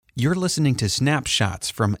You're listening to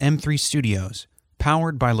Snapshots from M3 Studios,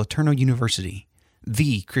 powered by LeTourneau University,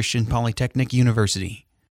 the Christian Polytechnic University.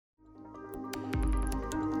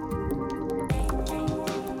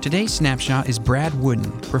 Today's snapshot is Brad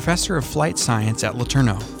Wooden, professor of flight science at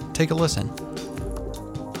LeTourneau. Take a listen.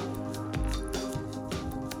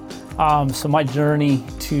 So my journey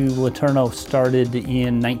to LeTourneau started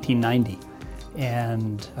in 1990,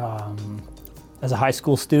 and as a high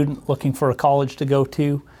school student looking for a college to go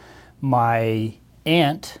to, my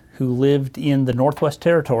aunt, who lived in the Northwest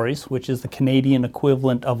Territories, which is the Canadian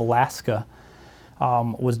equivalent of Alaska,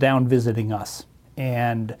 was down visiting us.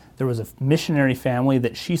 And there was a missionary family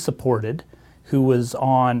that she supported who was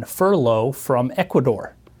on furlough from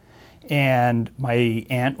Ecuador. And my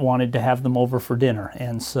aunt wanted to have them over for dinner.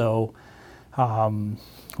 And so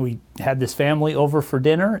we had this family over for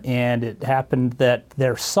dinner, and it happened that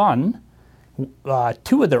their son,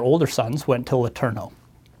 two of their older sons, went to LeTourneau.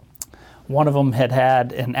 One of them had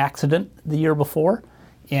had an accident the year before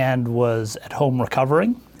and was at home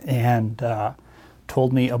recovering, and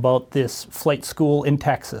told me about this flight school in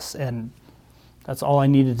Texas, and that's all I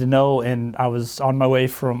needed to know. And I was on my way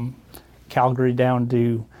from Calgary down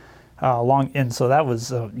to and so that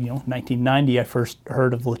was 1990. I first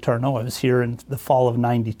heard of LeTourneau. I was here in the fall of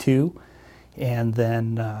 '92, and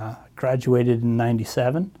then graduated in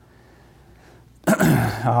 '97.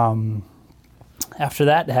 After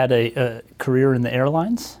that, had a career in the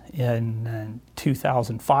airlines. In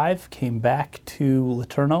 2005, came back to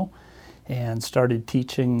LeTourneau and started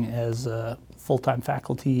teaching as a full-time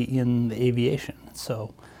faculty in the aviation.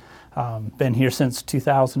 So been here since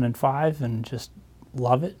 2005 and just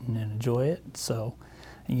love it and enjoy it. So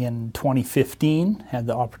in 2015, had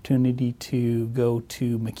the opportunity to go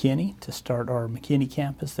to McKinney to start our McKinney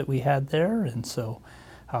campus that we had there. And so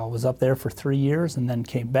I was up there for 3 years and then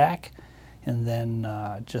came back. And then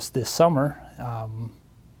just this summer,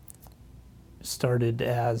 started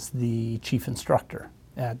as the chief instructor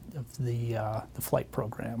of the flight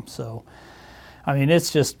program. So, I mean,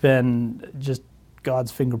 it's just been just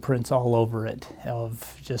God's fingerprints all over it.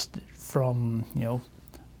 Of just from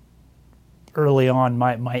early on,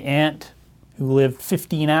 my aunt, who lived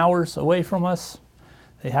 15 hours away from us,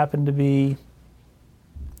 they happened to be,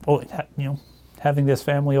 having this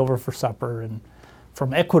family over for supper, and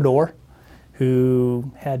from Ecuador,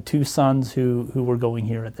 who had two sons who were going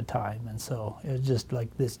here at the time. And so it was just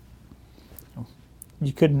like this,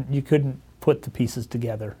 you couldn't put the pieces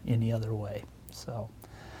together any other way. So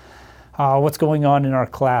what's going on in our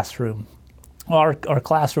classroom? Well, our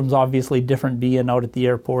classroom's obviously different being out at the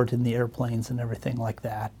airport in the airplanes and everything like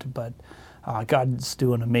that, but God's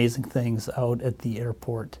doing amazing things out at the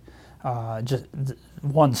airport. Just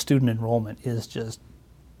one student enrollment is just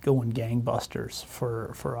going gangbusters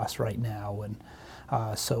for us right now, and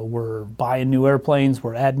so we're buying new airplanes,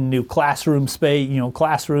 we're adding new classroom space,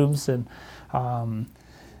 classrooms, and one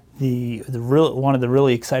of the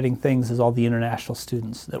really exciting things is all the international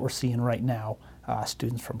students that we're seeing right now,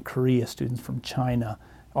 students from Korea, students from China,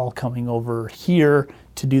 all coming over here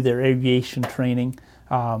to do their aviation training.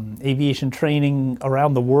 Aviation training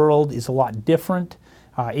around the world is a lot different.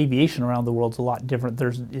 Aviation around the world is a lot different.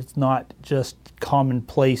 It's not just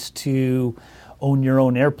commonplace to own your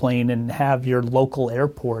own airplane and have your local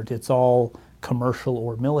airport. It's all commercial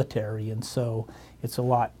or military, and so it's a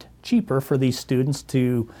lot cheaper for these students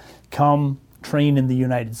to come train in the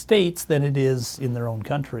United States than it is in their own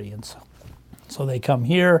country. And so they come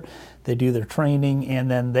here, they do their training,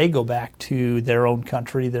 and then they go back to their own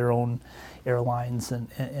country, their own airlines,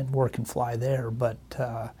 and work and fly there. But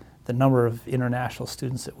the number of international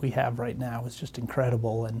students that we have right now is just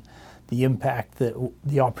incredible, and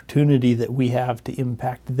the opportunity that we have to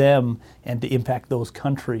impact them and to impact those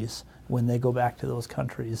countries when they go back to those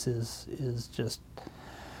countries is just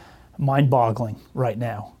mind-boggling right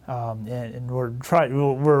now. And we're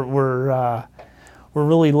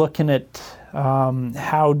really looking at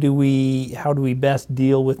how do we best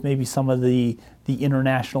deal with maybe some of the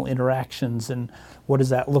international interactions, and what does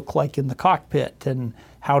that look like in the cockpit, and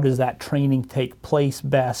how does that training take place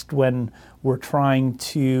best when we're trying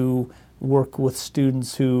to work with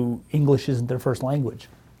students who English isn't their first language.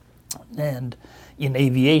 And in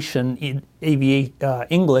aviation,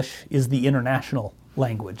 English is the international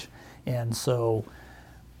language. And so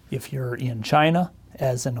if you're in China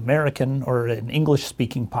as an American or an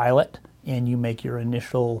English-speaking pilot and you make your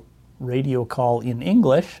initial radio call in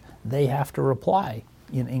English, they have to reply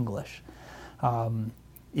in English.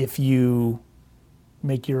 If you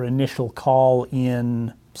make your initial call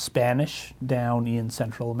in Spanish down in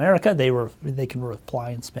Central America, they can reply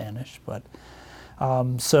in Spanish. But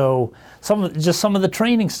So some of the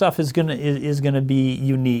training stuff is gonna be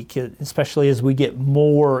unique, especially as we get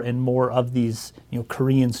more and more of these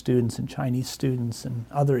Korean students and Chinese students and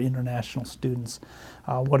other international students.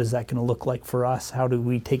 What is that going to look like for us? How do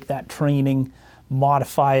we take that training,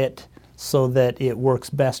 modify it so that it works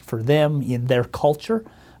best for them in their culture?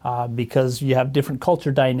 Because you have different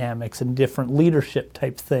culture dynamics and different leadership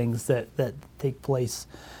type things that take place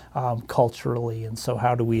culturally, and so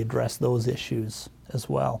how do we address those issues as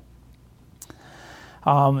well?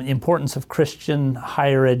 Importance of Christian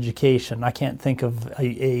higher education. I can't think of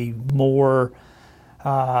a more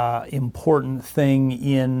important thing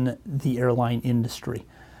in the airline industry.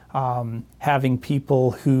 Having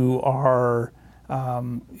people who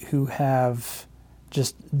have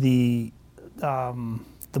just the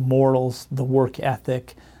morals, the work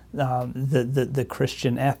ethic, the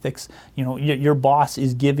Christian ethics. Your boss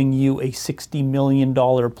is giving you a $60 million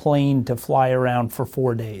plane to fly around for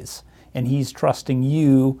 4 days, and he's trusting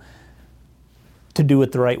you to do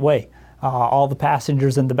it the right way. All the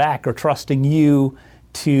passengers in the back are trusting you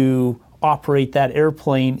to operate that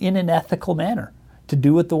airplane in an ethical manner, to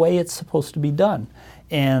do it the way it's supposed to be done.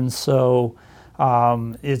 And so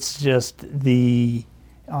it's just it's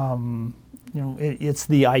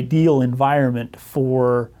the ideal environment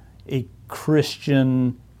for a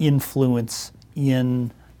Christian influence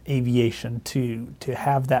in aviation, to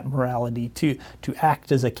have that morality, to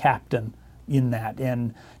act as a captain in that,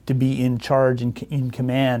 and to be in charge and in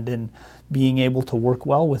command, and being able to work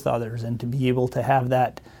well with others, and to be able to have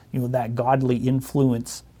that that godly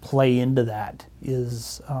influence play into that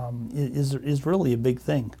is really a big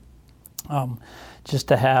thing. Just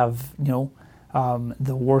to have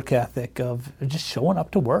the work ethic of just showing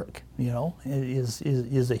up to work,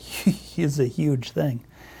 is a huge thing.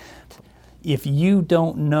 If you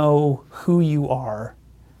don't know who you are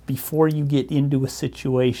before you get into a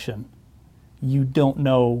situation, you don't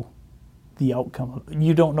know the outcome.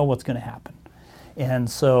 You don't know what's going to happen. And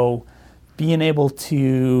so being able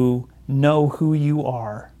to know who you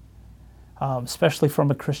are, especially from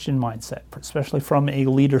a Christian mindset, especially from a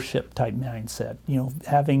leadership type mindset,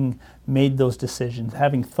 having made those decisions,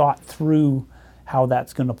 having thought through how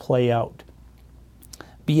that's going to play out,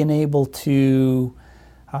 being able to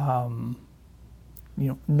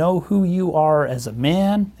know who you are as a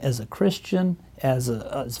man, as a Christian, as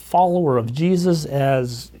a follower of Jesus,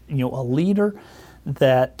 as a leader,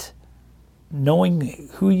 that knowing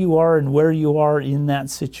who you are and where you are in that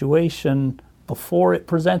situation before it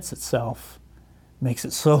presents itself makes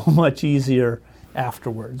it so much easier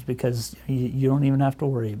afterwards, because you don't even have to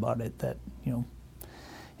worry about it.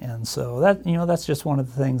 And so that's just one of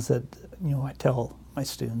the things that I tell my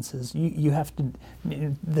students is you have to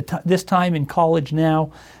this time in college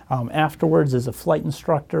now, afterwards as a flight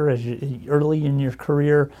instructor, early in your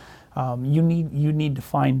career, you need to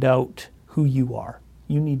find out who you are.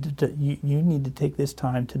 You need to take this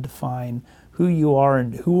time to define who you are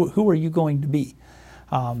and who are you going to be.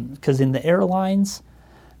 Because in the airlines,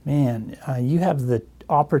 man, you have the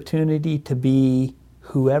opportunity to be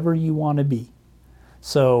whoever you want to be.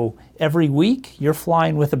 So every week you're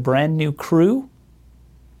flying with a brand new crew,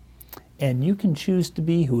 and you can choose to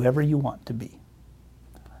be whoever you want to be.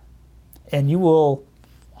 And you will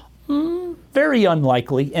very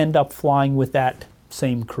unlikely end up flying with that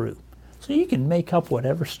same crew. So you can make up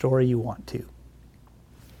whatever story you want to.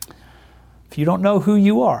 If you don't know who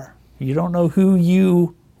you are, you don't know who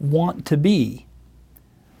you want to be,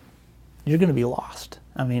 you're going to be lost.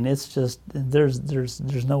 I mean, it's just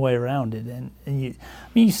there's no way around it, and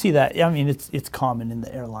you see that. I mean, it's common in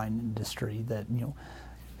the airline industry that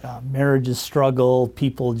marriages struggle,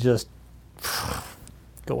 people just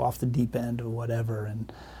go off the deep end or whatever,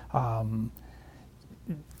 and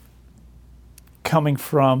coming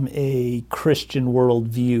from a Christian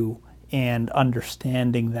worldview and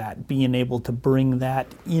understanding that, being able to bring that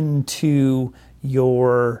into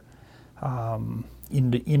your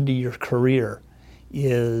into your career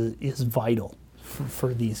is vital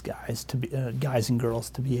for these guys to be guys and girls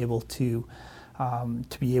to be able to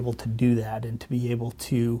do that, and to be able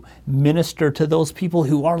to minister to those people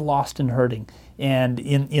who are lost and hurting. And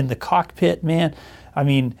in the cockpit, man, I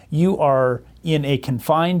mean, you are in a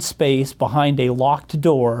confined space behind a locked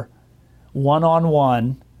door,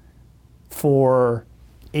 one-on-one, for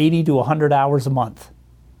 80 to 100 hours a month.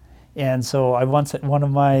 And so I once had one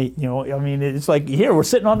of my, I mean, it's like, here, we're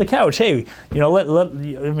sitting on the couch. Hey,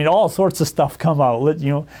 all sorts of stuff come out.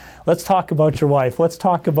 Let's talk about your wife. Let's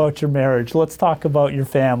talk about your marriage. Let's talk about your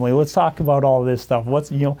family. Let's talk about all this stuff.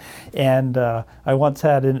 I once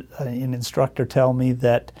had an instructor tell me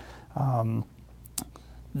that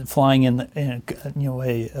flying on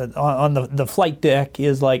the flight deck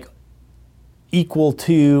is like equal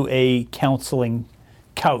to a counseling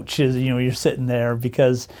couch. You're sitting there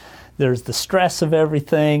because there's the stress of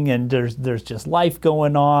everything, and there's just life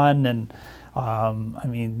going on, and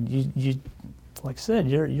you like I said,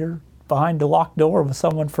 you're behind a locked door with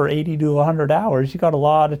someone for 80 to 100 hours. You got a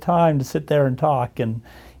lot of time to sit there and talk and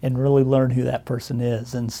really learn who that person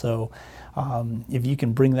is. And so if you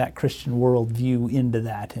can bring that Christian worldview into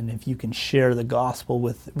that, and if you can share the gospel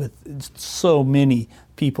with so many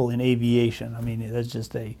people in aviation, that's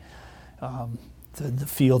just the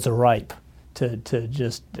fields are ripe to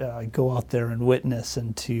just go out there and witness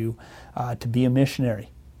and to be a missionary.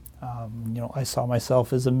 I saw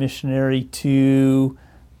myself as a missionary to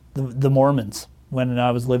the Mormons when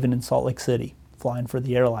I was living in Salt Lake City, flying for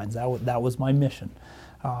the airlines. That was my mission.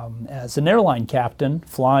 As an airline captain,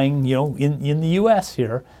 flying, in the U.S.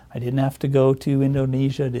 here, I didn't have to go to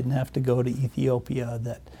Indonesia, didn't have to go to Ethiopia.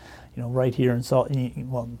 That, right here in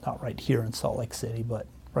not right here in Salt Lake City, but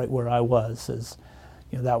right where I was,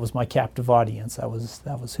 that was my captive audience. That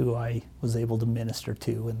was who I was able to minister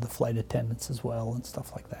to, and the flight attendants as well, and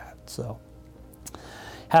stuff like that. So,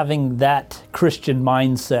 having that Christian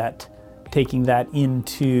mindset, taking that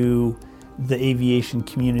into the aviation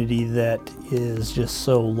community that is just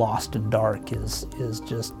so lost and dark is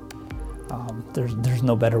just there's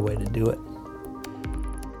no better way to do it.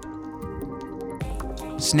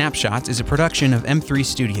 Snapshots is a production of M3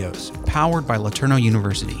 Studios, powered by LeTourneau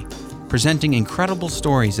University, presenting incredible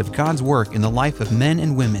stories of God's work in the life of men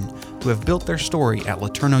and women who have built their story at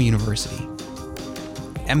LeTourneau University.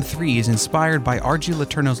 M3 is inspired by R.G.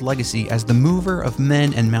 LeTourneau's legacy as the mover of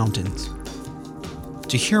men and mountains.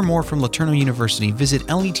 To hear more from LeTourneau University, visit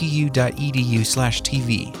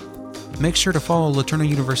letu.edu/TV. Make sure to follow LeTourneau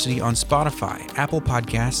University on Spotify, Apple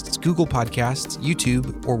Podcasts, Google Podcasts,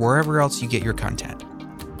 YouTube, or wherever else you get your content.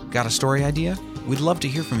 Got a story idea? We'd love to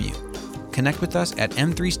hear from you. Connect with us at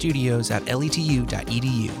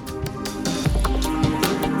m3studios@letu.edu.